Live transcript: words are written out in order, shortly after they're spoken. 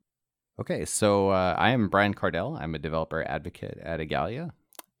Okay, so I am Brian Cardell. I'm a developer advocate at Igalia,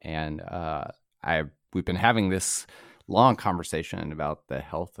 and I we've been having this long conversation about the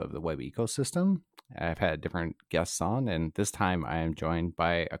health of the web ecosystem. I've had different guests on, and this time I am joined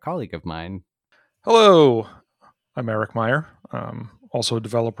by a colleague of mine. Hello, I'm Eric Meyer, also a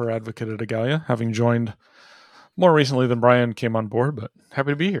developer advocate at Igalia, having joined more recently than Brian came on board, but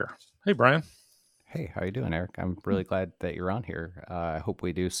happy to be here. Hey, Brian. Hey, how you doing, Eric? I'm really glad that you're on here. I hope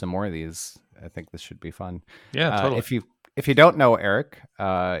we do some more of these. I think this should be fun. Yeah, totally. If you don't know Eric,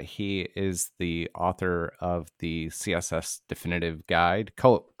 he is the author of the CSS Definitive Guide,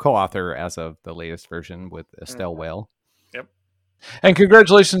 co-author as of the latest version with Estelle Whale. Yep. And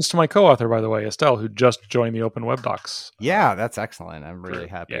congratulations to my co-author, by the way, Estelle, who just joined the Open Web Docs. Yeah, that's excellent. I'm really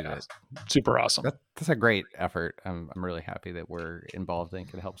happy that super awesome. that's a great effort. I'm really happy that we're involved and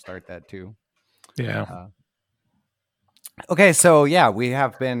can help start that too. Yeah. Okay, so yeah, we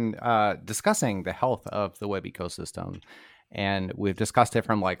have been discussing the health of the web ecosystem, and we've discussed it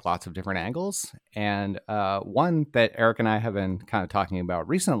from like lots of different angles. And one that Eric and I have been kind of talking about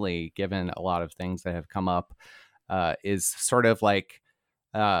recently, given a lot of things that have come up, is sort of like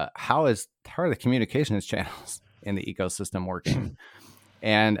how are the communications channels in the ecosystem working?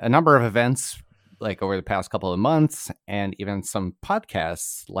 And a number of events like over the past couple of months, and even some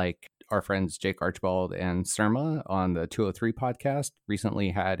podcasts like our friends Jake Archibald and Surma on the 203 podcast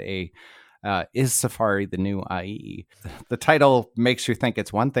recently had a Is Safari the New IE? The title makes you think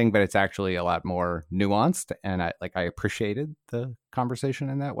it's one thing, but it's actually a lot more nuanced. And I appreciated the conversation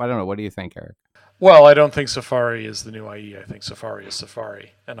in that. Well, I don't know. What do you think, Eric? Well, I don't think Safari is the new IE. I think Safari is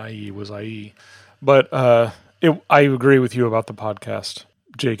Safari, and IE was IE. But I agree with you about the podcast,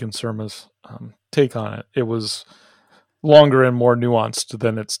 Jake and Surma's take on it. It was longer and more nuanced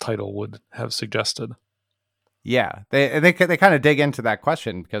than its title would have suggested. Yeah, they kind of dig into that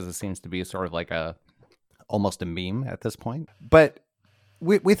question because it seems to be sort of like almost a meme at this point. But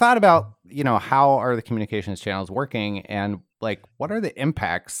we thought about, how are the communications channels working, and like what are the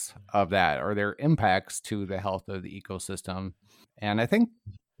impacts of that? Are there impacts to the health of the ecosystem? And I think,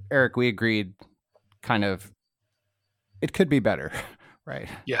 Eric, we agreed kind of it could be better, right?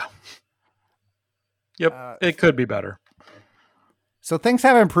 Yeah. Yep. It could be better. So things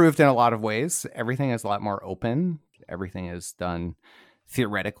have improved in a lot of ways. Everything is a lot more open. Everything is done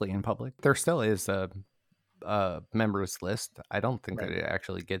theoretically in public. There still is a members list. I don't think that it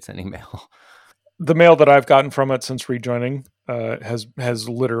actually gets any mail. The mail that I've gotten from it since rejoining has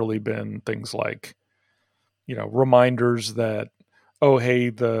literally been things like, reminders that, oh,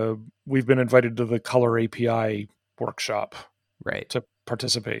 hey, we've been invited to the Color API workshop, right, to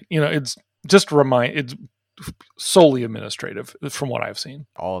participate. It's just it's solely administrative from what I've seen.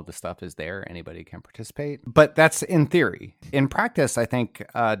 All of the stuff is there. Anybody can participate. But that's in theory. In practice, I think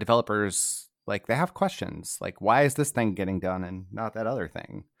developers, like, they have questions. Like, why is this thing getting done and not that other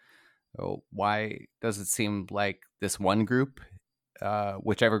thing? Why does it seem like this one group,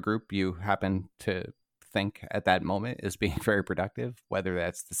 whichever group you happen to think at that moment is being very productive, whether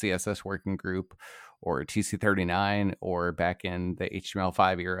that's the CSS working group or TC39, or back in the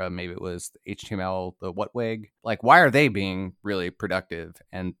HTML5 era, maybe it was HTML, the WhatWig. Like, why are they being really productive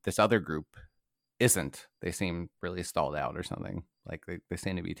and this other group isn't? They seem really stalled out or something. Like they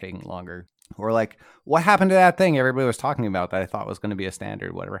seem to be taking longer. Or like, what happened to that thing everybody was talking about that I thought was going to be a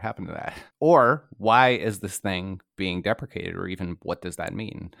standard? Whatever happened to that? Or why is this thing being deprecated? Or even what does that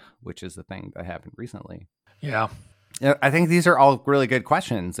mean? Which is the thing that happened recently. Yeah. I think these are all really good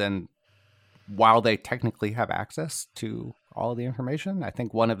questions. And while they technically have access to all of the information, I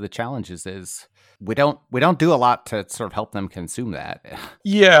think one of the challenges is we don't do a lot to sort of help them consume that.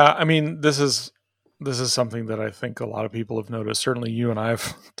 Yeah, I mean, this is something that I think a lot of people have noticed. Certainly you and I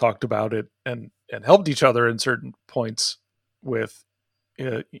have talked about it and helped each other in certain points with,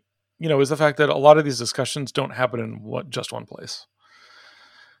 is the fact that a lot of these discussions don't happen in just one place.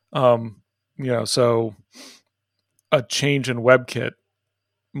 So a change in WebKit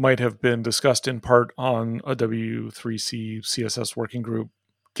might have been discussed in part on a W3C CSS working group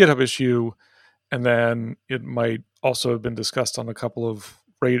GitHub issue, and then it might also have been discussed on a couple of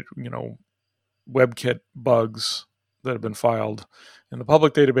WebKit bugs that have been filed in the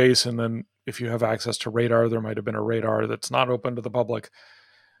public database. And then if you have access to Radar, there might have been a Radar that's not open to the public.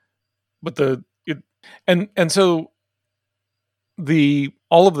 But so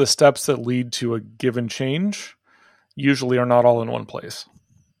all of the steps that lead to a given change usually are not all in one place.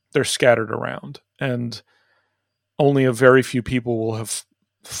 They're scattered around, and only a very few people will have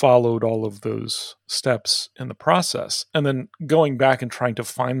followed all of those steps in the process. And then going back and trying to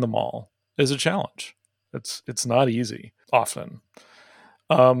find them all is a challenge. It's not easy often.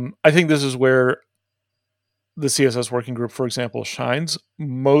 I think this is where the CSS working group, for example, shines.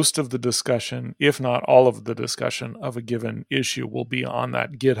 Most of the discussion, if not all of the discussion of a given issue, will be on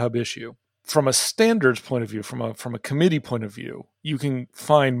that GitHub issue. From a standards point of view, from a committee point of view, you can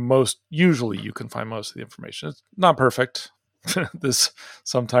find most of the information. It's not perfect.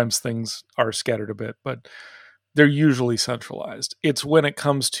 Sometimes things are scattered a bit, but they're usually centralized. It's when it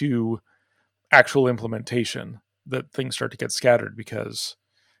comes to actual implementation that things start to get scattered, because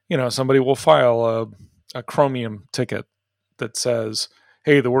somebody will file a Chromium ticket that says,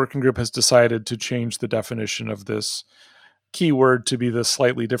 hey, the working group has decided to change the definition of this keyword to be this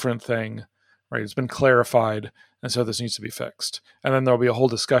slightly different thing, right? It's been clarified, and so this needs to be fixed. And then there'll be a whole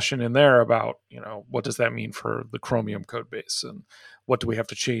discussion in there about, what does that mean for the Chromium code base, and what do we have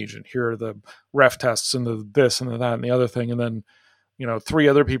to change? And here are the ref tests and the this and the that and the other thing. And then, 3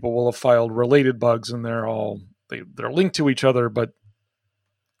 other people will have filed related bugs, and they're linked to each other. But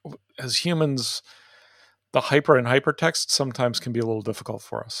as humans, the hyper and hypertext sometimes can be a little difficult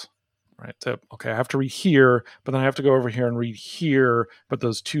for us, right? I have to read here, but then I have to go over here and read here, but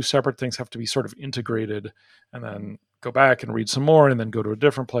those 2 separate things have to be sort of integrated, and then go back and read some more, and then go to a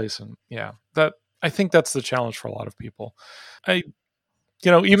different place. And I think that's the challenge for a lot of people.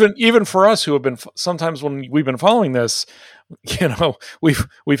 Even for us who have been, sometimes when we've been following this,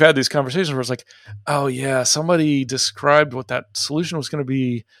 we've had these conversations where it's like, oh yeah, somebody described what that solution was going to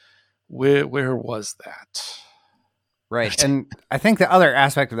be. Where was that? Right. And I think the other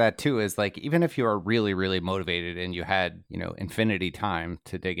aspect of that too is, like, even if you are really, really motivated and you had, infinity time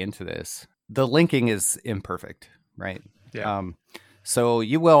to dig into this, the linking is imperfect, right? Yeah. So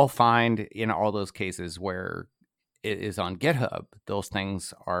you will find in all those cases where it is on GitHub, those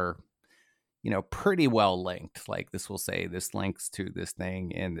things are, pretty well linked. Like, this will say this links to this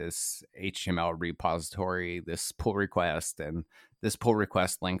thing in this HTML repository, this pull request, and this pull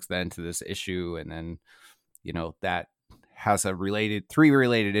request links then to this issue. And then, that has 3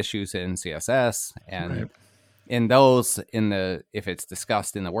 related issues in CSS. And Right. in those, if it's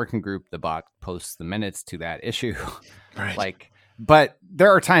discussed in the working group, the bot posts the minutes to that issue. Right. But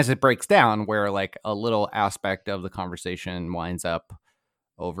there are times it breaks down where, like, a little aspect of the conversation winds up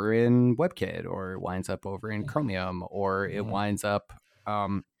over in WebKit, or it winds up over in Chromium, or it winds up,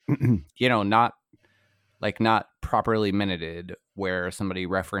 not properly minuted, where somebody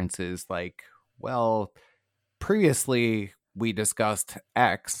references, like, well, previously we discussed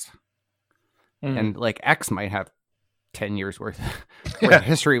X, and like X might have 10 years worth of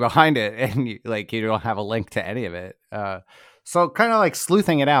history behind it, and you don't have a link to any of it. So kind of like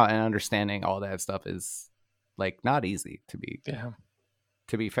sleuthing it out and understanding all that stuff is, like, not easy to be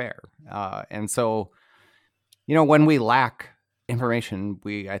fair. And so, when we lack information,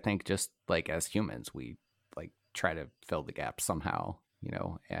 I think just, like, as humans, we, like, try to fill the gap somehow,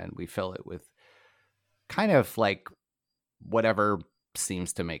 and we fill it with kind of, like, whatever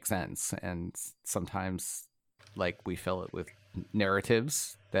seems to make sense. And sometimes, like, we fill it with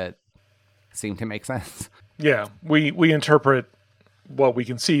narratives that seem to make sense. Yeah, we interpret what we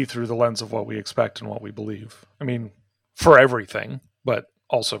can see through the lens of what we expect and what we believe. I mean, for everything, but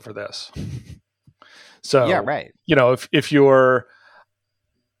also for this. So yeah, right. If you've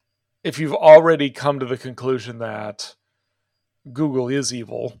already come to the conclusion that Google is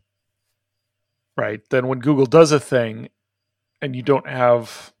evil, right? Then when Google does a thing and you don't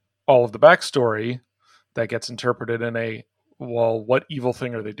have all of the backstory, that gets interpreted in what evil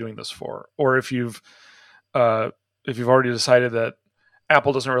thing are they doing this for? Or if you've already decided that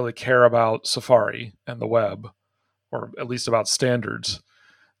Apple doesn't really care about Safari and the web, or at least about standards,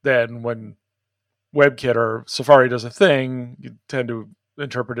 then when WebKit or Safari does a thing, you tend to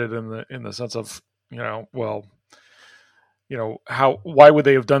interpret it in the sense of, why would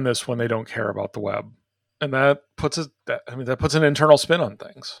they have done this when they don't care about the web? And that puts an internal spin on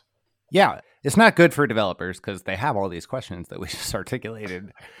things. Yeah, it's not good for developers because they have all these questions that we just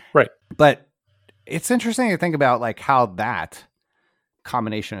articulated. Right. But it's interesting to think about, like, how that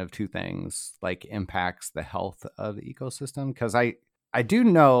combination of 2 things, like, impacts the health of the ecosystem. Because I do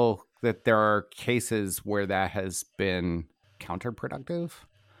know that there are cases where that has been counterproductive,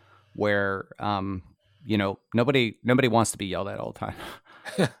 where nobody wants to be yelled at all the time.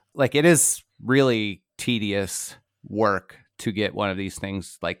 Like, it is really tedious work to get one of these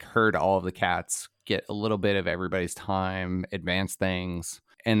things, like, herd all of the cats, get a little bit of everybody's time, advance things.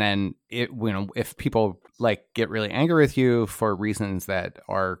 And then if people, like, get really angry with you for reasons that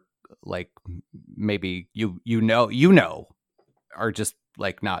are, like, maybe are just,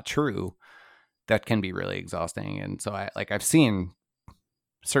 like, not true, that can be really exhausting. And so I've seen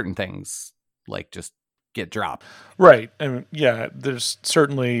certain things, like, just get dropped. Right. And yeah, there's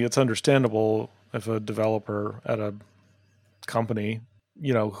certainly, it's understandable if a developer at a company,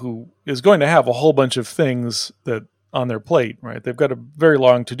 who is going to have a whole bunch of things that on their plate, right? They've got a very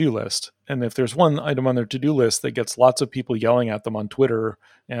long to-do list. And if there's one item on their to-do list that gets lots of people yelling at them on Twitter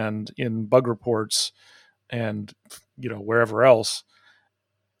and in bug reports and, wherever else,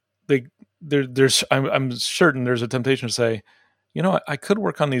 I'm certain there's a temptation to say, I could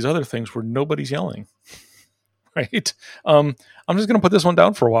work on these other things where nobody's yelling. Right. I'm just going to put this one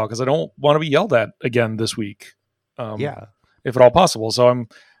down for a while because I don't want to be yelled at again this week. If at all possible. So I'm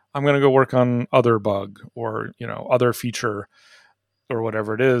going to go work on other bug or, other feature or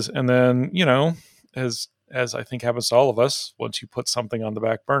whatever it is. And then, as I think happens to all of us, once you put something on the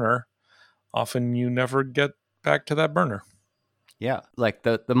back burner, often you never get back to that burner. Yeah. Like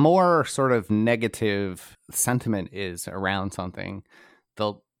the more sort of negative sentiment is around something,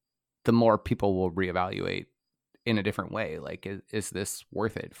 the more people will reevaluate in a different way. Like, is this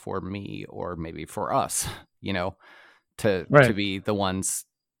worth it for me or maybe for us, to be the ones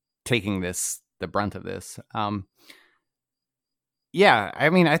taking the brunt of this. Yeah, I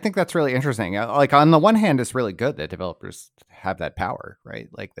mean, I think that's really interesting. Like, on the one hand, it's really good that developers have that power, right?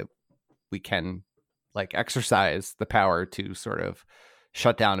 Like, that we can exercise the power to sort of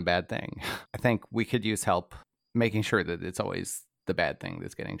shut down a bad thing. I think we could use help making sure that it's always the bad thing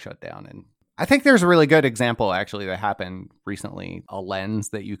that's getting shut down. And I think there's a really good example actually that happened recently, a lens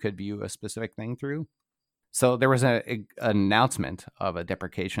that you could view a specific thing through. So there was an announcement of a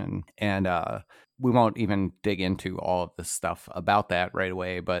deprecation, and we won't even dig into all of the stuff about that right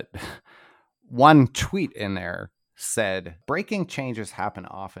away, but one tweet in there said, breaking changes happen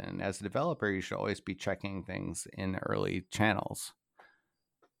often. As a developer, you should always be checking things in early channels.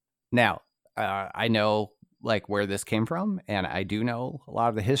 Now, I know where this came from, and I do know a lot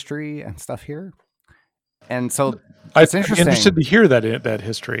of the history and stuff here. And so it's interesting. I'm interested to hear that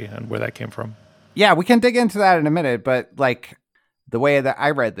history and where that came from. Yeah, we can dig into that in a minute, but the way that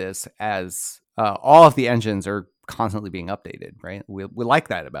I read this as all of the engines are constantly being updated, right? We like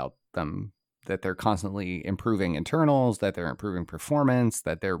that about them, that they're constantly improving internals, that they're improving performance,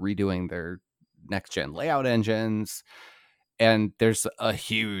 that they're redoing their next-gen layout engines. And there's a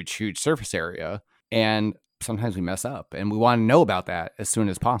huge, huge surface area. And sometimes we mess up, and we want to know about that as soon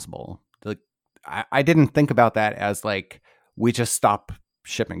as possible. I didn't think about that as we just stop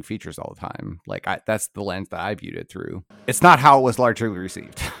shipping features all the time. That's the lens that I viewed it through. It's not how it was largely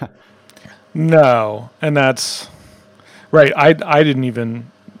received. No, and that's right. I didn't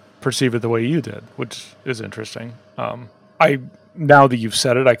even perceive it the way you did, which is interesting. Now that you've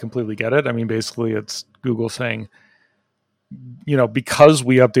said it, I completely get it. I mean, basically, it's Google saying, because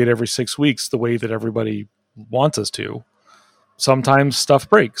we update every 6 weeks the way that everybody wants us to, sometimes stuff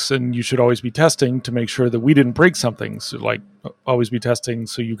breaks, and you should always be testing to make sure that we didn't break something. So always be testing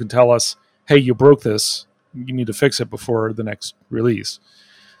so you can tell us, hey, you broke this, you need to fix it before the next release,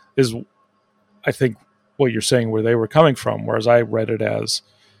 is I think what you're saying where they were coming from. Whereas I read it as,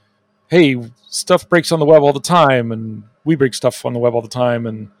 hey, stuff breaks on the web all the time, and we break stuff on the web all the time,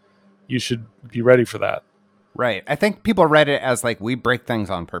 and you should be ready for that. Right. I think people read it as we break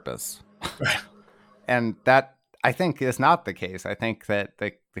things on purpose. Right. And that, I think, is not the case. I think that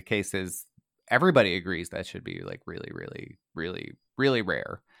the case is everybody agrees that should be really, really, really, really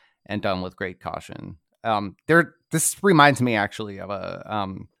rare and done with great caution. This reminds me actually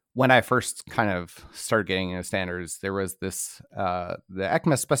of when I first kind of started getting into standards, there was this the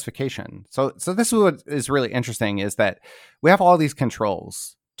ECMA specification. So this is what is really interesting, is that we have all these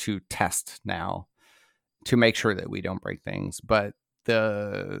controls to test now to make sure that we don't break things, but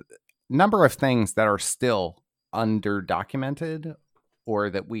the number of things that are still under documented, or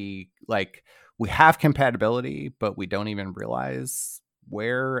that we have compatibility but we don't even realize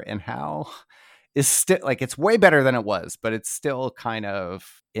where and how, is still it's way better than it was, but it's still kind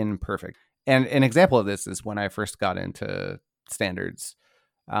of imperfect. And an example of this is when I first got into standards,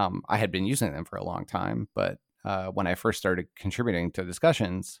 I had been using them for a long time, but when I first started contributing to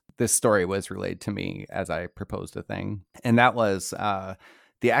discussions, this story was relayed to me as I proposed a thing, and that was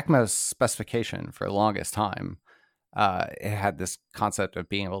the ECMA specification. For the longest time, it had this concept of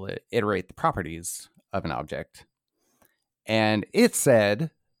being able to iterate the properties of an object. And it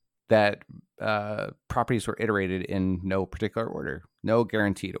said that properties were iterated in no particular order, no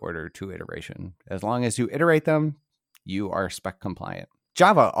guaranteed order to iteration. As long as you iterate them, you are spec compliant.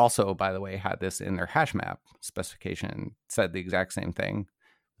 Java also, by the way, had this in their hash map specification, said the exact same thing.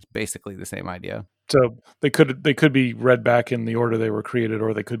 It's basically the same idea. So they could be read back in the order they were created,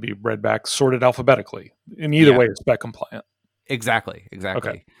 or they could be read back sorted alphabetically. In either way, it's spec compliant. Exactly.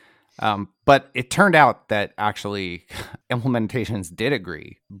 Okay. But it turned out that actually implementations did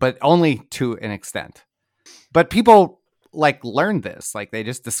agree, but only to an extent. But people like learned this, like they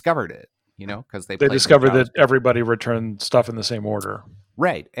just discovered it, because they discovered that everybody returned stuff in the same order.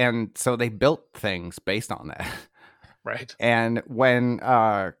 Right. And so they built things based on that. Right. And when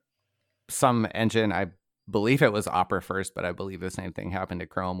some engine, I believe it was Opera first, but I believe the same thing happened to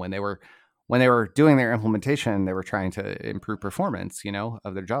Chrome when they were doing their implementation, they were trying to improve performance,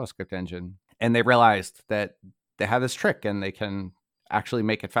 of their JavaScript engine. And they realized that they have this trick and they can actually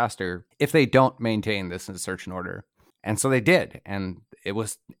make it faster if they don't maintain this insertion order. And so they did. And it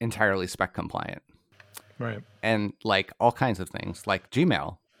was entirely spec compliant. Right. And like all kinds of things, like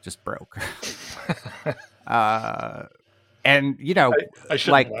Gmail just broke. And I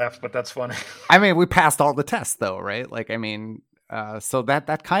shouldn't laugh, but that's funny. I mean, we passed all the tests though, right? Like, I mean, so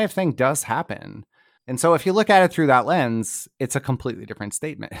that kind of thing does happen. And so if you look at it through that lens, it's a completely different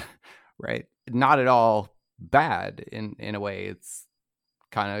statement, right? Not at all bad in a way. It's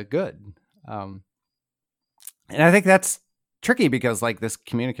kind of good. And I think that's tricky because like this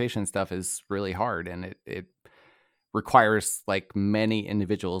communication stuff is really hard and it requires like many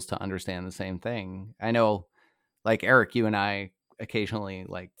individuals to understand the same thing. I know like Eric, you and I occasionally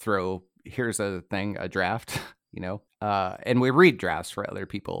like throw, here's a thing, a draft, and we read drafts for other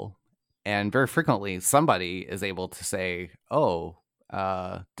people. And very frequently somebody is able to say, oh,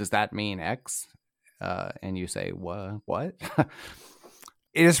 does that mean X? And you say, what?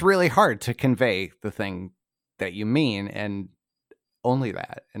 It is really hard to convey the thing that you mean and only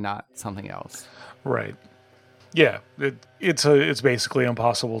that and not something else. Right. Yeah. It's basically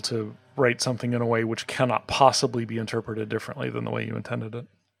impossible to write something in a way which cannot possibly be interpreted differently than the way you intended it.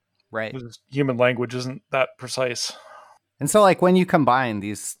 Right. Human language isn't that precise. And so like when you combine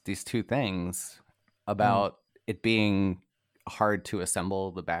these two things about it being hard to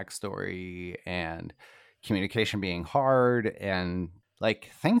assemble the backstory and communication being hard and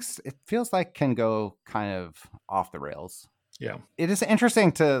like things, it feels like can go kind of off the rails. Yeah. It is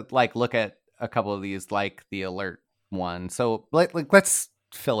interesting to like look at a couple of these, like the alert one. So like let's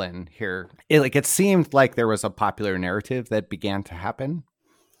fill in here. It seemed like there was a popular narrative that began to happen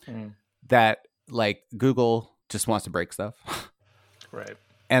that like Google just wants to break stuff. Right.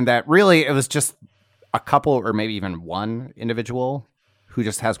 And that really it was just a couple or maybe even one individual who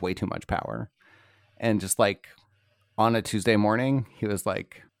just has way too much power. And just like on a Tuesday morning, he was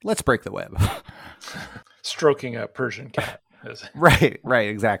like, let's break the web. Stroking a Persian cat. Right,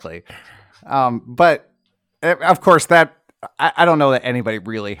 exactly. But of course that, I don't know that anybody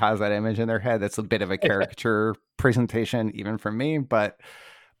really has that image in their head. That's a bit of a caricature presentation, even from me, but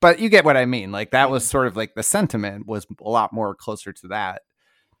you get what I mean. Like that was sort of like the sentiment was a lot more closer to that.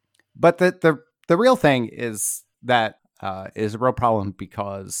 But the real thing is that is a real problem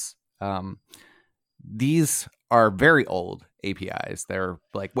because these are very old APIs. They're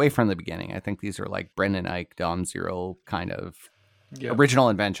like way from the beginning. I think these are like Brendan Eich, Dom Zero kind of original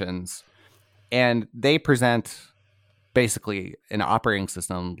inventions. And they present basically an operating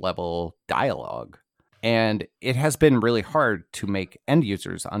system level dialogue. And it has been really hard to make end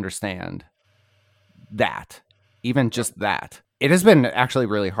users understand that, even just that. It has been actually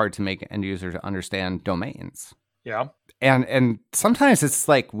really hard to make end users understand domains. Yeah. And sometimes it's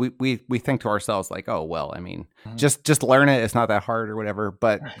like we think to ourselves like, oh, well, I mean, just learn it. It's not that hard or whatever.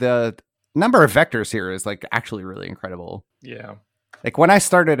 But the number of vectors here is like actually really incredible. Yeah. Like when I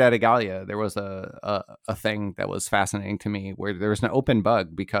started at Igalia, there was a thing that was fascinating to me where there was an open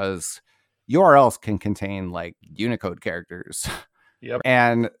bug because URLs can contain like Unicode characters. Yep.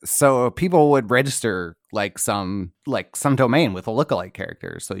 And so people would register like some domain with a lookalike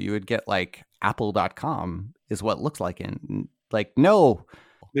character. So you would get like apple.com is what it looks like in like no.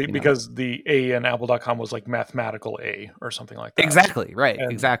 Because the A in apple.com was like mathematical A or something like that. Exactly. Right.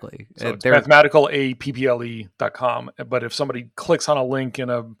 And exactly. So it's mathematical A pple.com. But if somebody clicks on a link in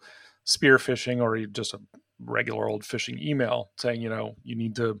a spear phishing or just a regular old phishing email saying, you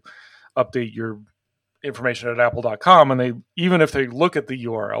need to update your information at apple.com, and even if they look at the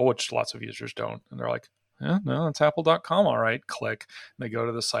URL, which lots of users don't, and they're like, no, it's apple.com. All right, click. And they go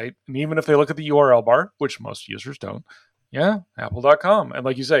to the site. And even if they look at the URL bar, which most users don't, apple.com. And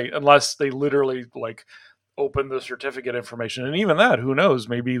like you say, unless they literally like open the certificate information, and even that, who knows,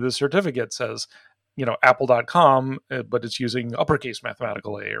 maybe the certificate says, apple.com, but it's using uppercase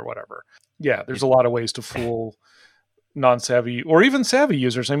mathematical A or whatever. Yeah, there's a lot of ways to fool non-savvy or even savvy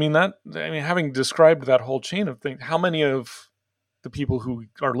users. Having described that whole chain of things, how many of the people who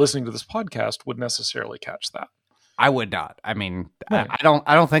are listening to this podcast would necessarily catch that? I would not. I mean, right. I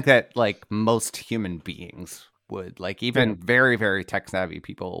don't think that like most human beings would. Like even very, very tech savvy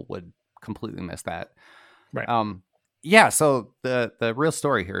people would completely miss that. Right. Yeah. So the real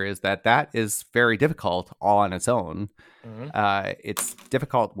story here is that is very difficult all on its own. It's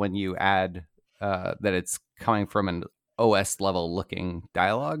difficult when you add that it's coming from an OS level looking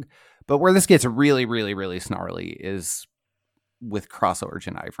dialogue. But where this gets really, really, really snarly is with cross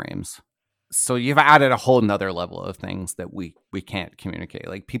origin iframes. So you've added a whole nother level of things that we can't communicate.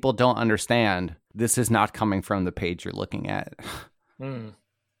 Like people don't understand this is not coming from the page you're looking at.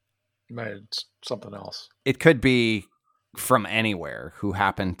 It's something else. It could be from anywhere who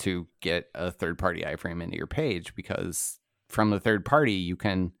happened to get a third-party iframe into your page, because from the third party you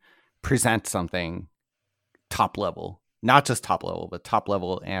can present something top level, not just top level, but top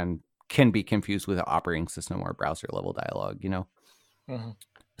level, and can be confused with operating system or browser level dialogue, you know?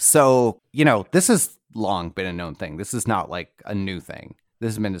 So, you know, this has long been a known thing. This is not like a new thing. This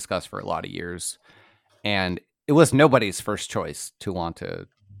has been discussed for a lot of years. And it was nobody's first choice to want to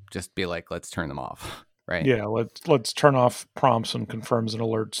just be like, let's turn them off, right? Yeah, let's turn off prompts and confirms and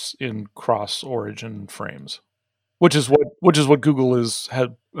alerts in cross origin frames, which is what Google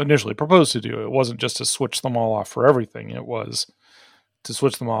had initially proposed to do. It wasn't just to switch them all off for everything. It was to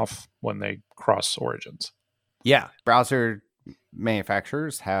switch them off when they cross origins. Yeah, browser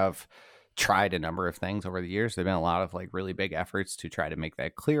manufacturers have tried a number of things over the years. There've been a lot of like really big efforts to try to make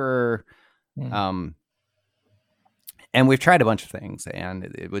that clearer. And we've tried a bunch of things, and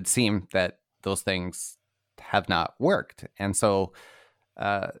it would seem that those things have not worked. And so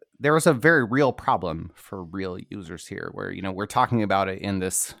there was a very real problem for real users here where, you know, we're talking about it in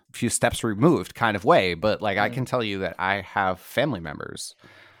this few steps removed kind of way. But like, I can tell you that I have family members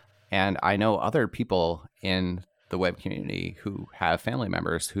and I know other people in the web community who have family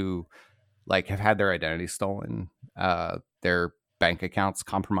members who like have had their identity stolen, their bank accounts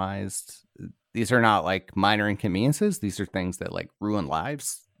compromised. These are not like minor inconveniences. These are things that like ruin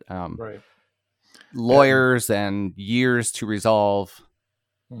lives. Right. Lawyers and years to resolve.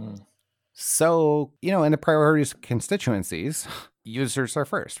 So, you know, in the priorities constituencies, users are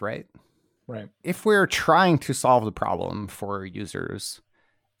first, right? Right. If we're trying to solve the problem for users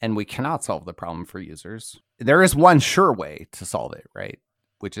and we cannot solve the problem for users, there is one sure way to solve it, right?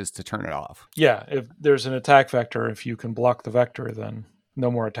 Which is to turn it off. Yeah. If there's an attack vector, if you can block the vector, then no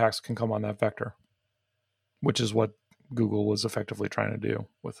more attacks can come on that vector, which is what Google was effectively trying to do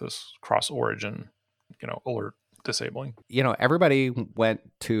with this cross origin, you know, alert disabling. You know, everybody went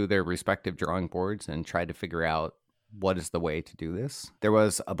to their respective drawing boards and tried to figure out what is the way to do this. There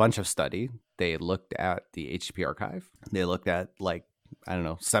was a bunch of study. They looked at the HTTP archive. They looked at like, I don't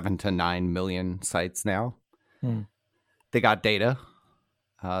know, 7 to 9 million sites now. They got data.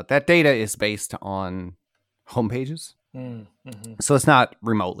 That data is based on homepages. So it's not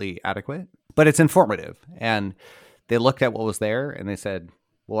remotely adequate, but it's informative. And they looked at what was there and they said,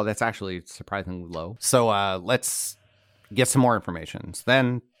 well, that's actually surprisingly low. So let's get some more information. So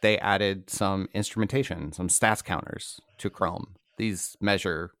then they added some instrumentation, some stats counters to Chrome. These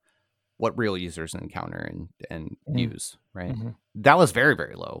measure what real users encounter and use, right? That was very,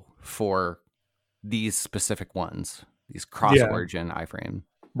 very low for these specific ones, these cross-origin iframe.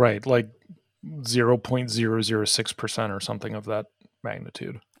 Right, like 0.006% or something of that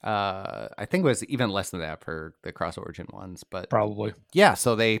magnitude. I think it was even less than that for the cross-origin ones, but probably. Yeah,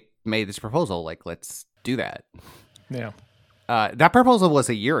 so they made this proposal, like, let's do that. Yeah. That proposal was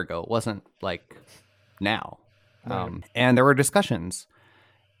a year ago. It wasn't like now. Right. And there were discussions,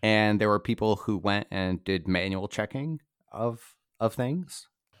 and there were people who went and did manual checking of things.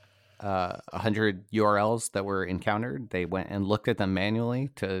 100 URLs that were encountered, they went and looked at them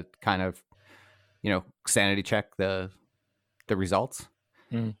manually to kind of, you know, sanity check the results.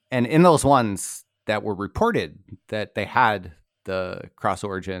 And in those ones that were reported that they had the cross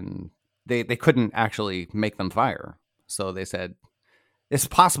origin, they couldn't actually make them fire. So they said it's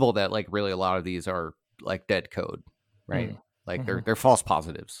possible that like really a lot of these are like dead code, right? Like they're false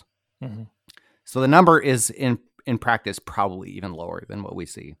positives. So the number is in practice probably even lower than what we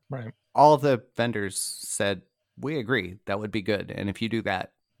see. Right. All of the vendors said, we agree, that would be good. And if you do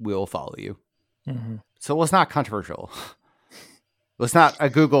that, we'll follow you. So it was not controversial. It was not a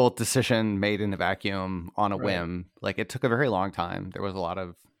Google decision made in a vacuum on a whim. Like it took a very long time. There was a lot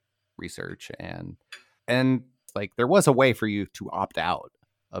of research and like there was a way for you to opt out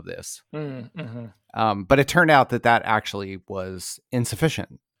of this. But it turned out that actually was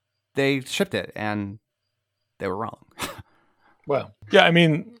insufficient. They shipped it and they were wrong. Well, yeah, I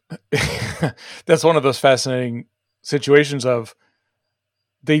mean, that's one of those fascinating situations of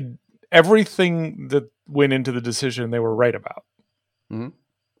everything that went into the decision they were right about.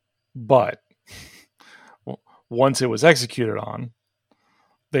 But once it was executed on,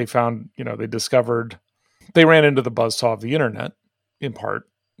 they found, they ran into the buzzsaw of the internet in part,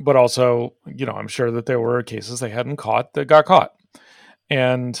 but also, I'm sure that there were cases they hadn't caught that got caught.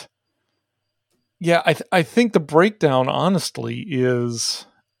 And yeah, I think the breakdown, honestly, is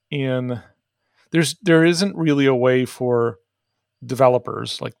there isn't really a way for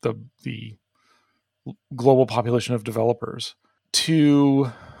developers, like the global population of developers,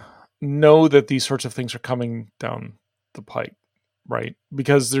 to know that these sorts of things are coming down the pike, right?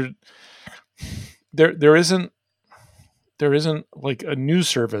 Because there isn't like a news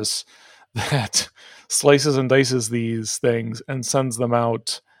service that slices and dices these things and sends them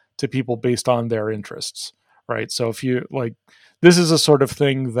out to people based on their interests, right? So if you this is a sort of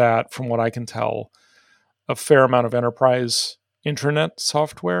thing that, from what I can tell, a fair amount of enterprise intranet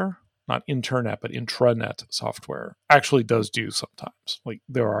software, not internet, but intranet software, actually does do sometimes. Like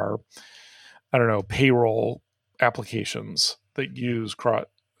there are, I don't know, payroll applications that use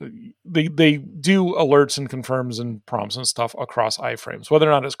they do alerts and confirms and prompts and stuff across iframes. Whether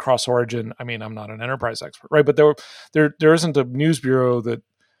or not it's cross origin, I mean, I'm not an enterprise expert, right? But there isn't a news bureau that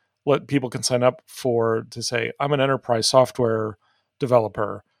let people can sign up for to say, I'm an enterprise software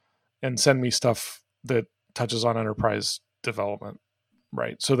developer and send me stuff that touches on enterprise development,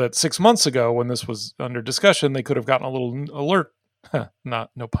 right? So that 6 months ago, when this was under discussion, they could have gotten a little alert,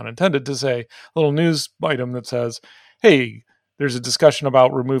 no pun intended, to say, a little news item that says, hey, there's a discussion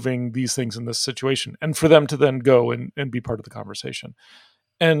about removing these things in this situation, and for them to then go and be part of the conversation.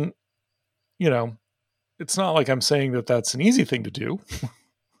 And, it's not like I'm saying that that's an easy thing to do.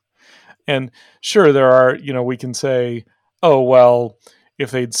 And sure, there are, we can say, oh, well,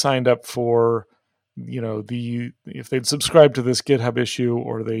 if they'd signed up for, if they'd subscribed to this GitHub issue,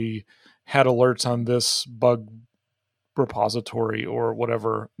 or they had alerts on this bug repository or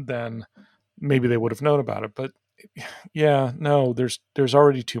whatever, then maybe they would have known about it. But yeah, no, there's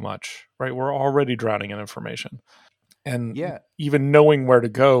already too much, right? We're already drowning in information. And even knowing where to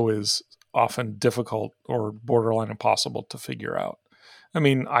go is often difficult or borderline impossible to figure out. I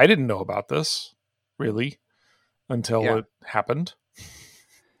mean, I didn't know about this really until it happened.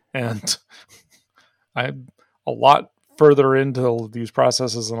 And I'm a lot further into these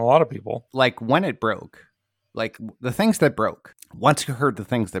processes than a lot of people. Like when it broke, like the things that broke, once you heard the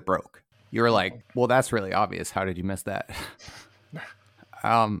things that broke, you were like, well, that's really obvious. How did you miss that?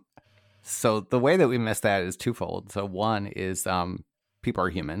 So the way that we miss that is twofold. So one is people are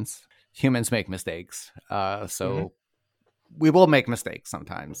humans. Humans make mistakes. So we will make mistakes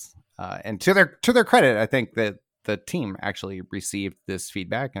sometimes. And to their credit, I think that the team actually received this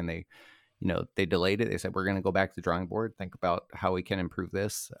feedback and they delayed it. They said, we're going to go back to the drawing board, think about how we can improve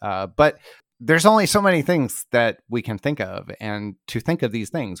this. But there's only so many things that we can think of. And to think of these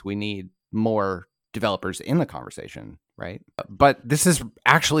things, we need more developers in the conversation, right? But this is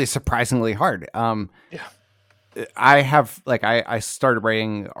actually surprisingly hard. I have I started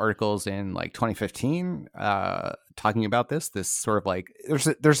writing articles in 2015 talking about this sort of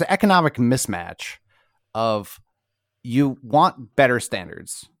there's an economic mismatch of you want better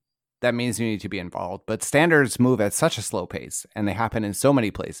standards. That means you need to be involved, but standards move at such a slow pace and they happen in so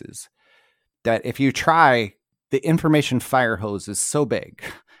many places that if you try, the information fire hose is so big.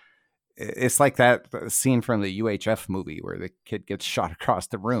 It's like that scene from the UHF movie where the kid gets shot across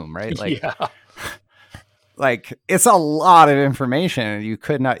the room, right? It's a lot of information. You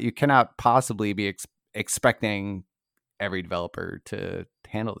cannot possibly be expecting every developer to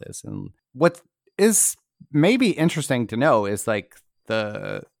handle this. And what is maybe interesting to know is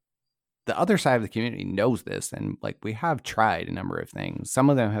the other side of the community knows this, and we have tried a number of things. Some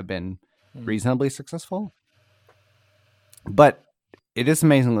of them have been reasonably successful, but it is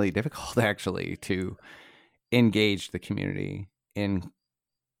amazingly difficult actually to engage the community in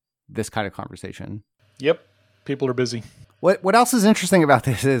this kind of conversation. Yep. People are busy. What else is interesting about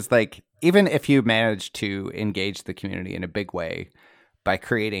this is even if you manage to engage the community in a big way by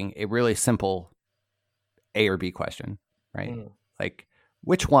creating a really simple A or B question, right?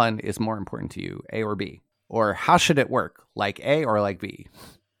 Which one is more important to you, A or B? Or how should it work, like A or like B?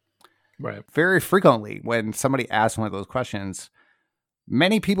 Right. Very frequently when somebody asks one of those questions,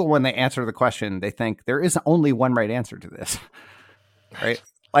 many people, when they answer the question, they think there is only one right answer to this, right?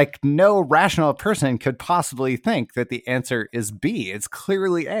 No rational person could possibly think that the answer is B. It's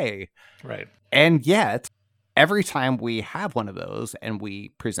clearly A. Right. And yet, every time we have one of those and we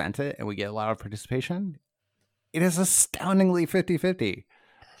present it and we get a lot of participation, it is astoundingly 50-50.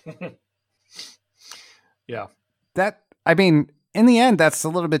 Yeah. In the end, that's a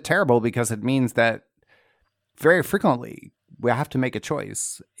little bit terrible because it means that very frequently we have to make a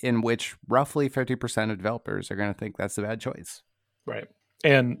choice in which roughly 50% of developers are going to think that's a bad choice. Right.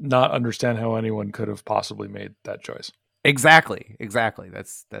 And not understand how anyone could have possibly made that choice. Exactly.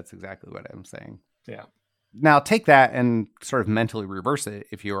 That's exactly what I'm saying. Yeah. Now take that and sort of mentally reverse it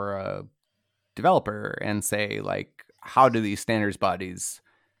if you're a developer and say, like, how do these standards bodies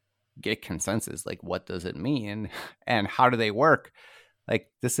get consensus? Like, what does it mean? And how do they work? Like,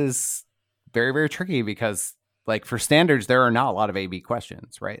 this is very, very tricky because, like, for standards, there are not a lot of A/B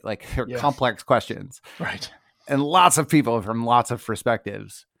questions, right? Like, they're complex questions. Right. And lots of people from lots of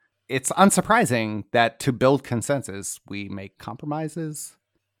perspectives. It's unsurprising that to build consensus, we make compromises.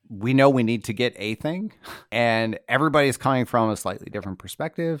 We know we need to get a thing, and everybody's coming from a slightly different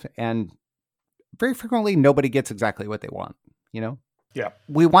perspective. And very frequently, nobody gets exactly what they want, you know? Yeah.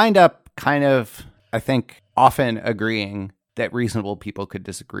 We wind up kind of, I think, often agreeing that reasonable people could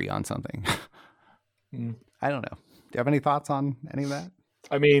disagree on something. I don't know. Do you have any thoughts on any of that?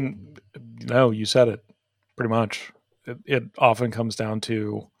 I mean, no, you said it pretty much. It often comes down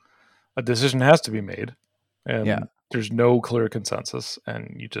to a decision has to be made, and there's no clear consensus,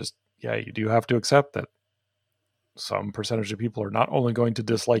 and you do have to accept that some percentage of people are not only going to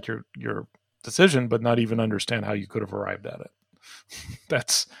dislike your decision, but not even understand how you could have arrived at it.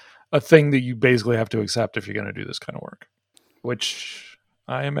 That's a thing that you basically have to accept if you're going to do this kind of work, which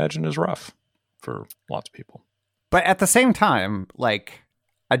I imagine is rough for lots of people. But at the same time, like,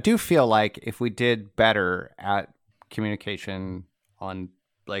 I do feel like if we did better at communication on,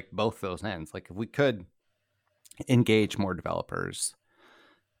 like, both those ends, like if we could engage more developers,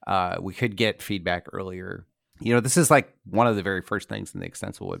 we could get feedback earlier. You know, this is like one of the very first things in the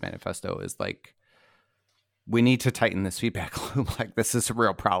Extensible Web Manifesto is, like, we need to tighten this feedback loop. Like, this is a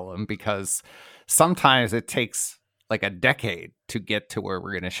real problem because sometimes it takes like a decade to get to where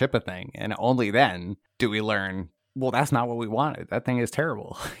we're going to ship a thing. And only then do we learn, well, that's not what we wanted. That thing is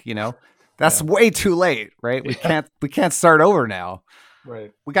terrible. You know, that's way too late, right? We can't start over now.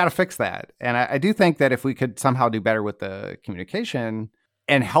 Right. We got to fix that. And I do think that if we could somehow do better with the communication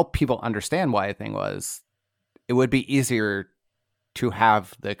and help people understand why a thing was, it would be easier to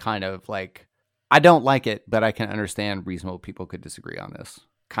have the kind of, like, I don't like it, but I can understand reasonable people could disagree on this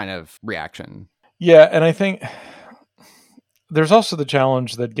kind of reaction. Yeah. And I think there's also the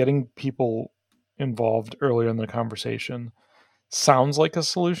challenge that getting people involved earlier in the conversation sounds like a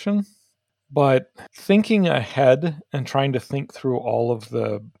solution, but thinking ahead and trying to think through all of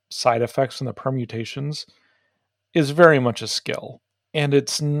the side effects and the permutations is very much a skill. And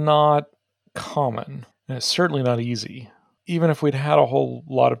it's not common, and it's certainly not easy. Even if we'd had a whole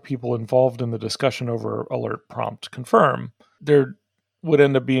lot of people involved in the discussion over alert prompt confirm, there would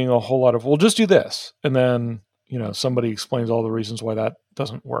end up being a whole lot of, well, just do this. And then, somebody explains all the reasons why that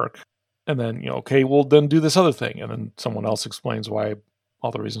doesn't work. And then, okay, well, then do this other thing. And then someone else explains why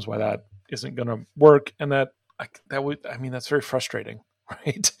all the reasons why that isn't going to work. And that's very frustrating,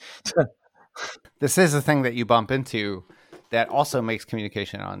 right? This is a thing that you bump into that also makes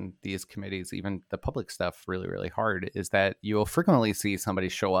communication on these committees, even the public stuff, really, really hard, is that you will frequently see somebody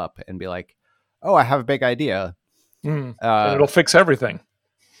show up and be like, oh, I have a big idea. And it'll fix everything.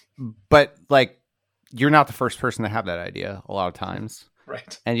 But, like, you're not the first person to have that idea a lot of times.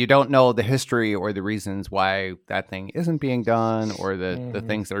 Right. And you don't know the history or the reasons why that thing isn't being done or the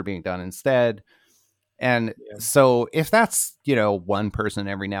things that are being done instead. And so if that's, one person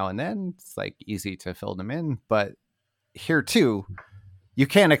every now and then, it's like easy to fill them in. But here too, you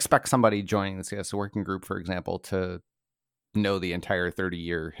can't expect somebody joining the CSS working group, for example, to know the entire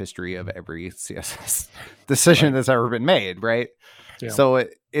 30-year history of every CSS decision that's ever been made, right? Yeah. So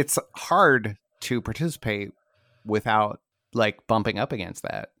it's hard to participate without, like, bumping up against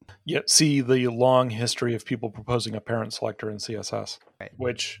that. Yeah, see the long history of people proposing a parent selector in CSS, right,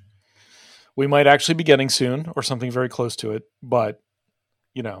 which we might actually be getting soon or something very close to it. But,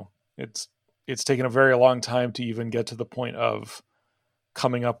 it's taken a very long time to even get to the point of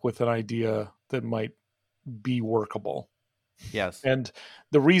coming up with an idea that might be workable. Yes. And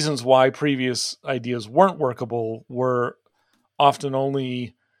the reasons why previous ideas weren't workable were often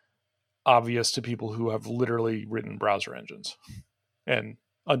only obvious to people who have literally written browser engines and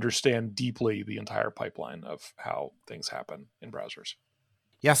understand deeply the entire pipeline of how things happen in browsers.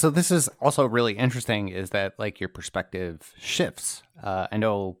 Yeah, so this is also really interesting, is that, like, your perspective shifts. I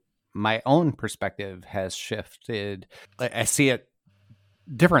know my own perspective has shifted. I see it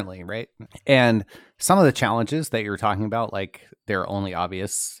differently, right? And some of the challenges that you're talking about, like, they're only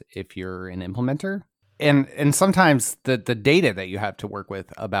obvious if you're an implementer. And sometimes the data that you have to work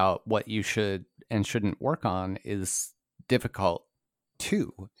with about what you should and shouldn't work on is difficult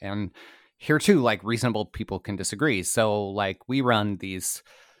too. And here too, like reasonable people can disagree. So like we run these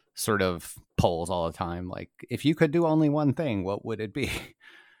sort of polls all the time. Like if you could do only one thing, what would it be?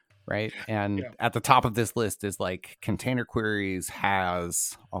 Right. And Yeah. at the top of this list is like container queries,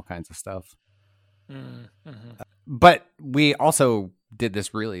 has all kinds of stuff. Mm-hmm. But we also did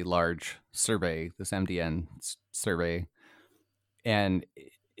this really large survey, this MDN survey, and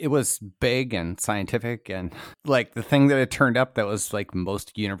it was big and scientific. And like the thing that it turned up that was like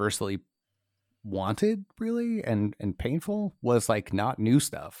most universally wanted really and painful was like not new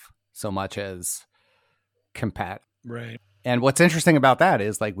stuff so much as compat. Right. And what's interesting about that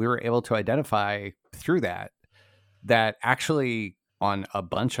is like we were able to identify through that actually on a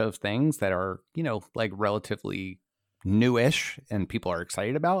bunch of things that are, you know, like relatively newish and people are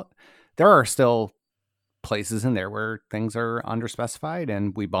excited about, there are still places in there where things are underspecified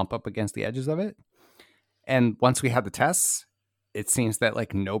and we bump up against the edges of it. And once we had the tests, it seems that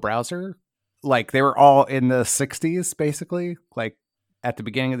like no browser, like they were all in the 60s basically, like at the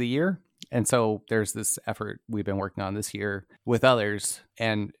beginning of the year. And so there's this effort we've been working on this year with others.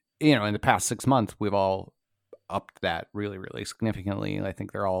 And, you know, in the past 6 months, we've all upped that really, really significantly. I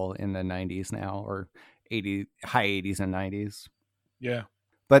think they're all in the 90s now, or high 80s and 90s. Yeah.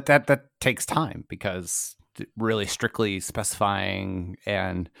 But that takes time because really strictly specifying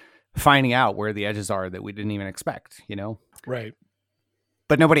and finding out where the edges are that we didn't even expect, you know? Right.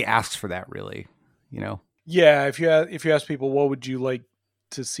 But nobody asks for that really, you know? Yeah. If you ask people, what would you like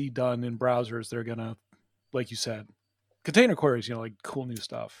to see done in browsers, they're going to, like you said, container queries, you know, like cool new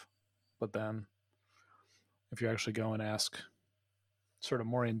stuff. But then if you actually go and ask sort of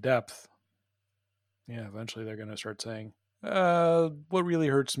more in depth, yeah, eventually they're going to start saying, what really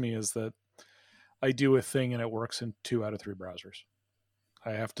hurts me is that I do a thing and it works in 2 out of 3 browsers.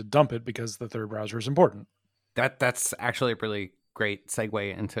 I have to dump it because the third browser is important. That's actually a really great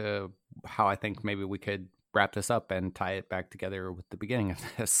segue into how I think maybe we could wrap this up and tie it back together with the beginning of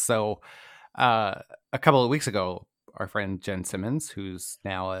this. So a couple of weeks ago, our friend Jen Simmons, who's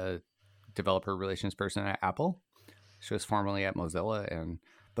now a developer relations person at Apple, she was formerly at Mozilla. And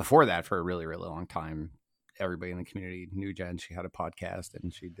before that, for a really, really long time, everybody in the community knew Jen. She had a podcast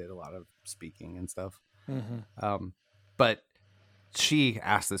and she did a lot of speaking and stuff. Mm-hmm. But she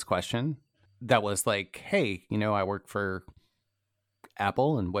asked this question that was like, hey, you know, I work for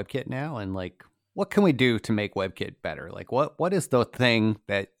Apple and WebKit now. And like, what can we do to make WebKit better? Like, what is the thing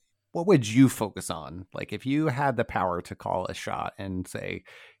that, what would you focus on? Like, if you had the power to call a shot and say,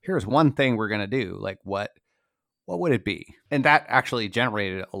 here's one thing we're going to do, like what would it be? And that actually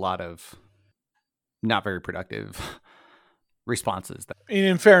generated a lot of not very productive responses.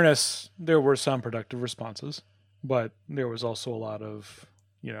 In fairness, there were some productive responses, but there was also a lot of,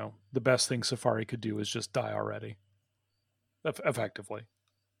 you know, the best thing Safari could do is just die already. Effectively.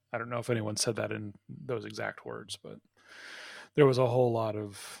 I don't know if anyone said that in those exact words, but there was a whole lot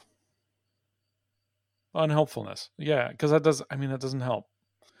of unhelpfulness. Yeah, because that doesn't help.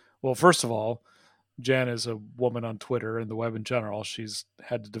 Well, first of all, Jan is a woman on Twitter and the web in general. She's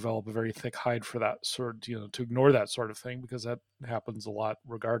had to develop a very thick hide for that sort, you know, to ignore that sort of thing, because that happens a lot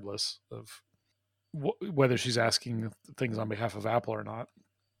regardless of whether she's asking things on behalf of Apple or not.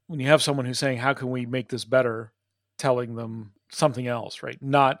 When you have someone who's saying, how can we make this better, telling them something else, right?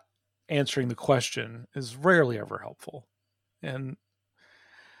 Not answering the question is rarely ever helpful. And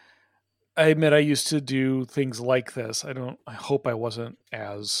I admit I used to do things like this. I hope I wasn't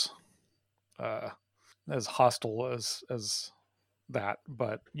as hostile as that,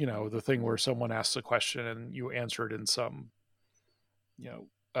 but you know, the thing where someone asks a question and you answer it in some, you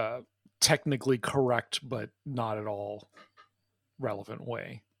know, technically correct but not at all relevant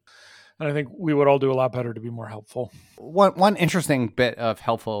way. And I think we would all do a lot better to be more helpful. One interesting bit of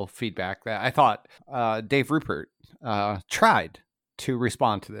helpful feedback that I thought Dave Rupert tried to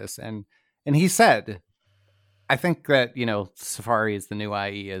respond to this, and he said, I think that, you know, Safari is the new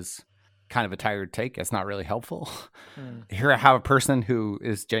IE is kind of a tired take. It's not really helpful. Here I have a person who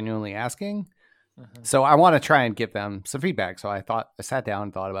is genuinely asking. Mm-hmm. So I want to try and give them some feedback. So I sat down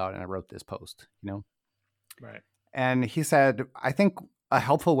and thought about it, and I wrote this post, you know? Right. And he said, I think a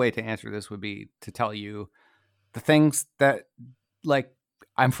helpful way to answer this would be to tell you the things that like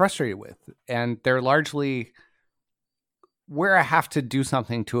I'm frustrated with. And they're largely where I have to do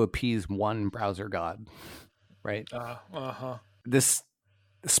something to appease one browser god, right? This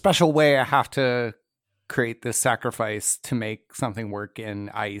special way I have to create this sacrifice to make something work in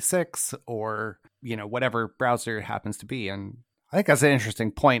IE6 or, you know, whatever browser it happens to be. And I think that's an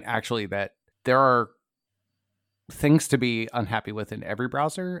interesting point, actually, that there are things to be unhappy with in every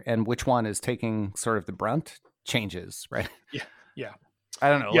browser, and which one is taking sort of the brunt changes, right? Yeah. I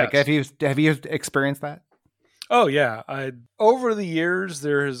don't know. Yes. Like, have you experienced that? Oh yeah, over the years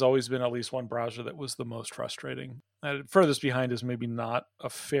there has always been at least one browser that was the most frustrating. Furthest behind is maybe not a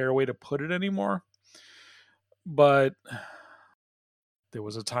fair way to put it anymore, but there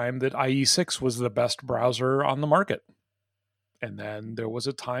was a time that IE6 was the best browser on the market, and then there was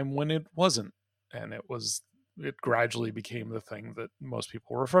a time when it wasn't, and it gradually became the thing that most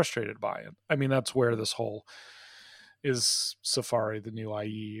people were frustrated by. And I mean, that's where this whole is Safari the new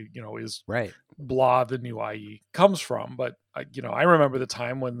IE, is Right. blah the new IE comes from. But I remember the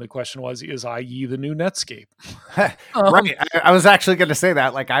time when the question was, is IE the new Netscape? Right. I was actually going to say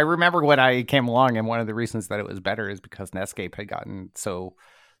that. Like, I remember when I came along, and one of the reasons that it was better is because Netscape had gotten so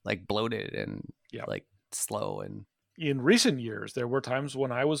like bloated and like slow. And in recent years, there were times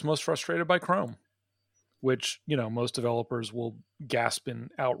when I was most frustrated by Chrome, which most developers will gasp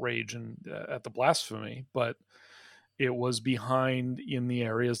in outrage and at the blasphemy, but it was behind in the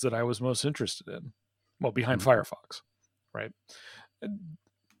areas that I was most interested in. Well, behind Firefox, right?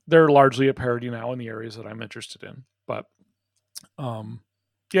 They're largely a parody now in the areas that I'm interested in. But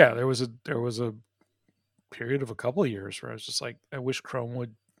there was a period of a couple of years where I was just like, I wish Chrome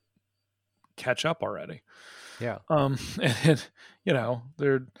would catch up already. Yeah. And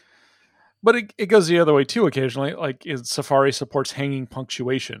but it goes the other way too occasionally. Like Safari supports hanging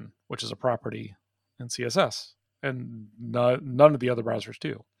punctuation, which is a property in CSS, and none of the other browsers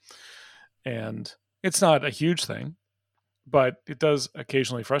do. And it's not a huge thing, but it does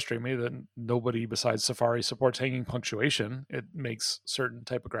occasionally frustrate me that nobody besides Safari supports hanging punctuation. It makes certain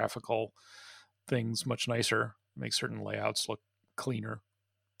typographical things much nicer, makes certain layouts look cleaner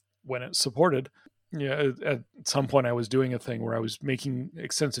when it's supported. Yeah, at some point I was doing a thing where I was making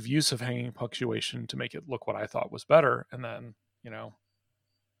extensive use of hanging punctuation to make it look what I thought was better, and then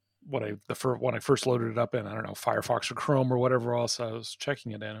when I first loaded it up in, I don't know, Firefox or Chrome or whatever else I was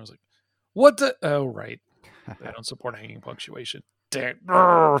checking it in, I was like, what the? Oh, right. They don't support hanging punctuation.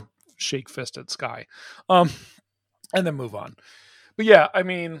 Damn. Shake fist at Sky. And then move on. But yeah, I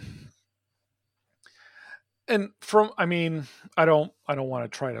mean, I don't want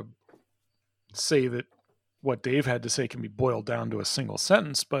to try to say that what Dave had to say can be boiled down to a single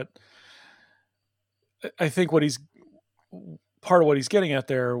sentence, but I think part of what he's getting at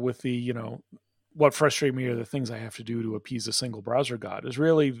there with the, what frustrates me are the things I have to do to appease a single browser god is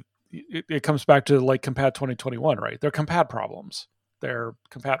really, it comes back to like Compat 2021, right? They're compat problems. They're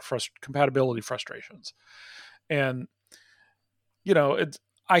compatibility frustrations. And,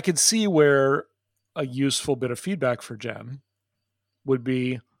 I could see where a useful bit of feedback for Jen would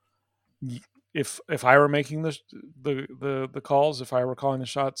be if I were making the calls, if I were calling the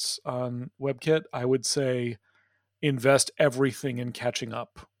shots on WebKit, I would say invest everything in catching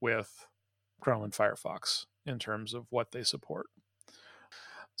up with Chrome and Firefox in terms of what they support,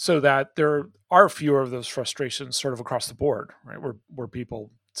 so that there are fewer of those frustrations sort of across the board, right? Where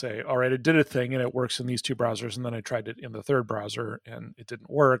people say, all right, it did a thing and it works in these two browsers, and then I tried it in the third browser and it didn't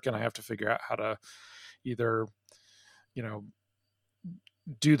work, and I have to figure out how to either,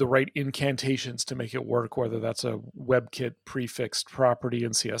 do the right incantations to make it work, whether that's a WebKit prefixed property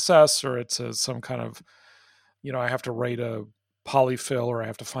in CSS or it's some kind of, I have to write a polyfill or I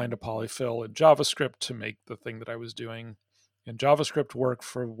have to find a polyfill in JavaScript to make the thing that I was doing in JavaScript work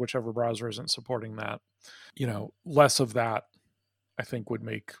for whichever browser isn't supporting that. Less of that, I think, would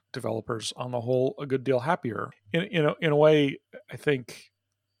make developers on the whole a good deal happier. In a way, I think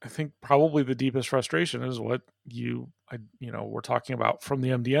probably the deepest frustration is what we're talking about from the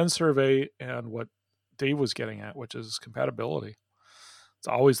MDN survey and what Dave was getting at, which is compatibility. It's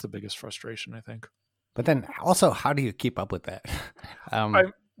always the biggest frustration, I think. But then also, how do you keep up with that?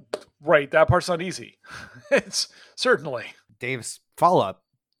 Right. That part's not easy. It's certainly. Dave's follow-up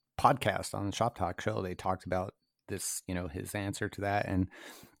podcast on the Shop Talk show, they talked about this, his answer to that. And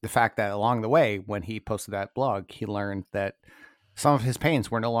the fact that along the way, when he posted that blog, he learned that some of his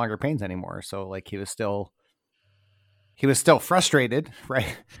pains were no longer pains anymore. So like he was still frustrated,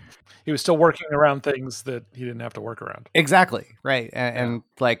 right? He was still working around things that he didn't have to work around. Exactly. Right. And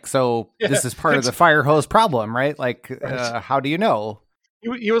like, so this is part of the fire hose problem, right? Like, how do you know?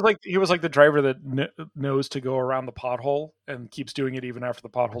 He was like the driver that knows to go around the pothole and keeps doing it even after the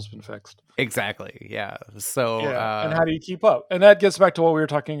pothole's been fixed. Exactly. Yeah. So, and how do you keep up? And that gets back to what we were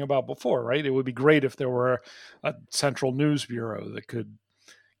talking about before, right? It would be great if there were a central news bureau that could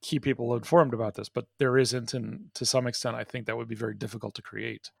keep people informed about this, but there isn't. And to some extent, I think that would be very difficult to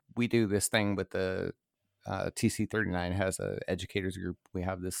create. We do this thing with the TC39 has a educators group. We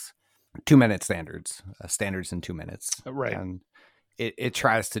have this 2-minute standards in 2 minutes. Right. And it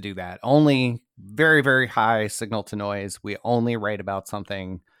tries to do that. Only very, very high signal to noise. We only write about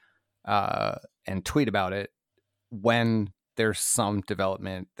something and tweet about it when there's some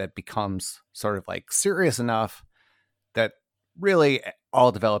development that becomes sort of like serious enough that really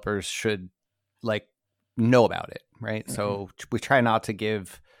all developers should like know about it, right? Mm-hmm. So we try not to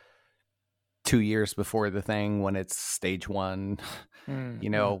give 2 years before the thing when it's stage 1. Mm-hmm. You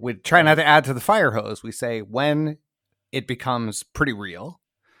know, we try not to add to the fire hose. We say when it becomes pretty real,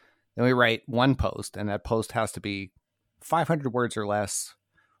 then we write one post, and that post has to be 500 words or less,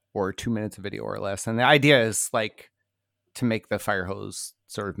 or 2 minutes of video or less. And the idea is like to make the fire hose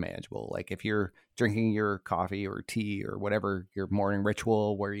sort of manageable. Like if you're drinking your coffee or tea or whatever, your morning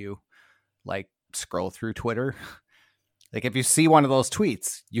ritual where you like scroll through Twitter, like if you see one of those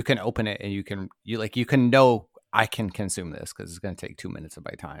tweets, you can open it and you can know I can consume this because it's going to take 2 minutes of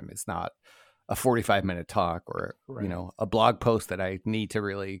my time. It's not a 45-minute talk or, right, you know, a blog post that I need to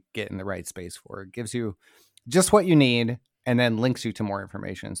really get in the right space for. It gives you just what you need and then links you to more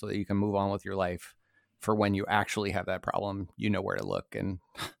information so that you can move on with your life for when you actually have that problem. You know where to look and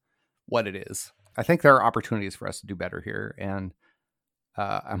what it is. I think there are opportunities for us to do better here, and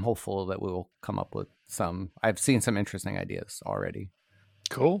I'm hopeful that we will come up with some. I've seen some interesting ideas already.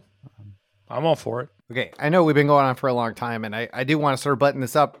 Cool. I'm all for it. Okay, I know we've been going on for a long time, and I do want to sort of button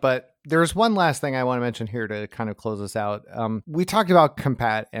this up, but there's one last thing I want to mention here to kind of close this out. We talked about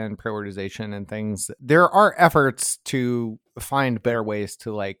compat and prioritization and things. There are efforts to find better ways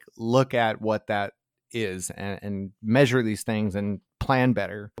to like look at what that is and measure these things and plan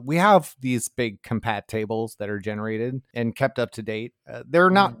better. We have these big compat tables that are generated and kept up to date.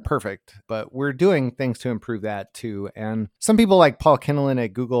 They're not perfect, but we're doing things to improve that too. And some people like Paul Kinnalan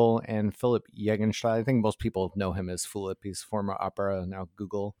at Google and Philip Jegenstein, I think most people know him as Philip. He's former Opera, now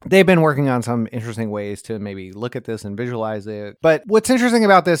Google. They've been working on some interesting ways to maybe look at this and visualize it. But what's interesting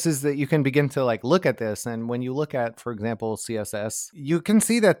about this is that you can begin to like look at this. And when you look at, for example, CSS, you can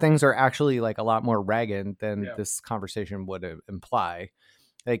see that things are actually like a lot more ragged than this conversation would imply.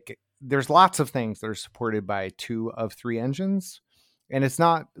 Like there's lots of things that are supported by 2 of 3 engines, and it's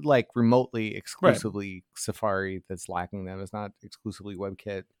not like remotely exclusively Safari that's lacking them. It's not exclusively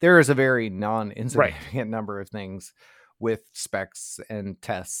WebKit. There is a very non-insignificant number of things with specs and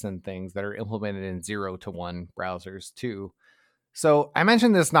tests and things that are implemented in 0 to 1 browsers too. So I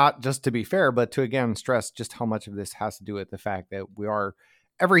mentioned this not just to be fair, but to again stress just how much of this has to do with the fact that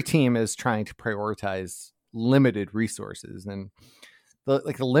every team is trying to prioritize limited resources, and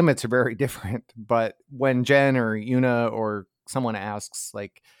the limits are very different. But when Jen or Una or someone asks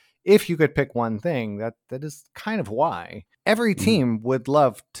like if you could pick one thing, that is kind of why. Every team would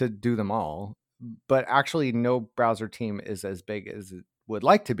love to do them all, but actually no browser team is as big as it would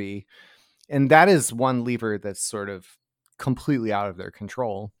like to be, and that is one lever that's sort of completely out of their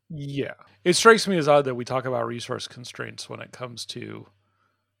control. Yeah, it strikes me as odd that we talk about resource constraints when it comes to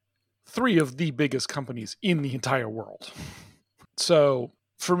 3 of the biggest companies in the entire world. So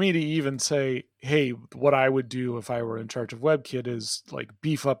for me to even say, hey, what I would do if I were in charge of WebKit is like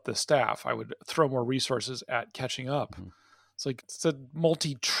beef up the staff. I would throw more resources at catching up. Mm-hmm. It's like, it's a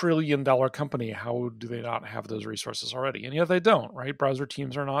multi-trillion-dollar company. How do they not have those resources already? And yet they don't, right? Browser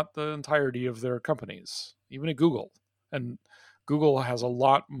teams are not the entirety of their companies, even at Google. And Google has a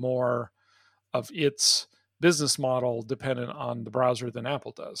lot more of its business model dependent on the browser than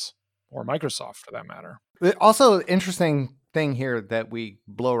Apple does, or Microsoft for that matter. Also, interesting thing here that we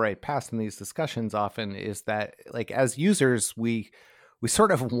blow right past in these discussions often is that like as users, we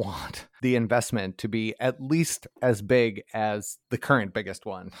sort of want the investment to be at least as big as the current biggest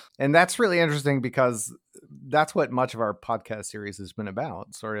one. And that's really interesting because that's what much of our podcast series has been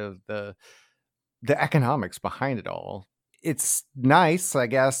about, sort of the economics behind it all. It's nice, I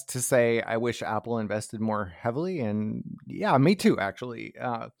guess, to say I wish Apple invested more heavily. And yeah, me too, actually.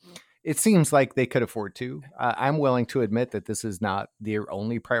 It seems like they could afford to. I'm willing to admit that this is not their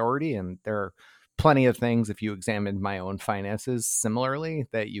only priority. And there are plenty of things, if you examined my own finances similarly,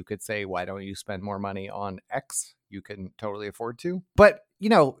 that you could say, why don't you spend more money on X? You can totally afford to. But, you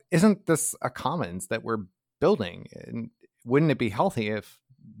know, isn't this a commons that we're building? And wouldn't it be healthy if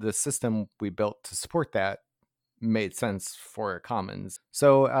the system we built to support that made sense for a commons?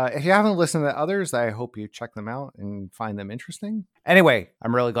 So if you haven't listened to others, I hope you check them out and find them interesting. Anyway,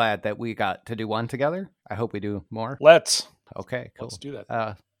 I'm really glad that we got to do one together. I hope we do more. Let's. Okay, cool. Let's do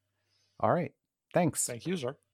that. All right. Thanks. Thank you, sir.